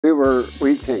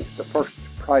We think, the first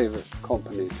private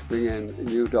company to bring in a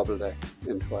new double deck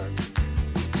into Ireland.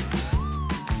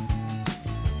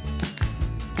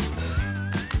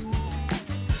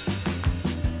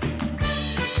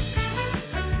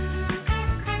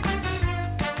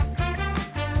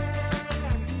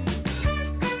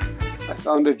 I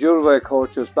founded Dualway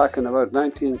Coaches back in about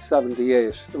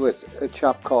 1978 with a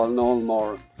chap called Noel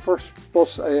Moran. First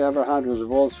bus I ever had was a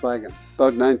Volkswagen.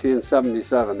 About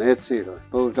 1977, 8-seater.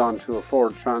 Moved on to a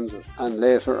Ford Transit and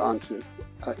later onto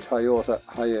a Toyota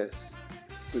Hiace.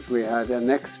 But we had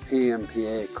an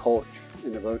ex-PMPA coach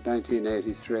in about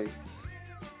 1983.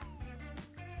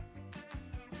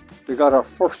 We got our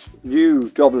first new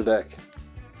double deck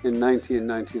in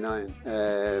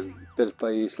 1999, built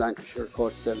by East Lancashire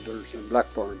Coach Builders in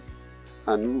Blackburn.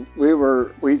 And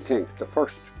we think, the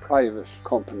first private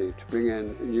company to bring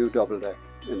in a new double deck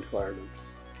into Ireland.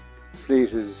 The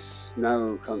fleet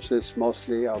now consists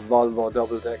mostly of Volvo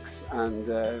double decks and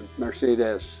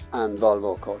Mercedes and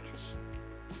Volvo coaches.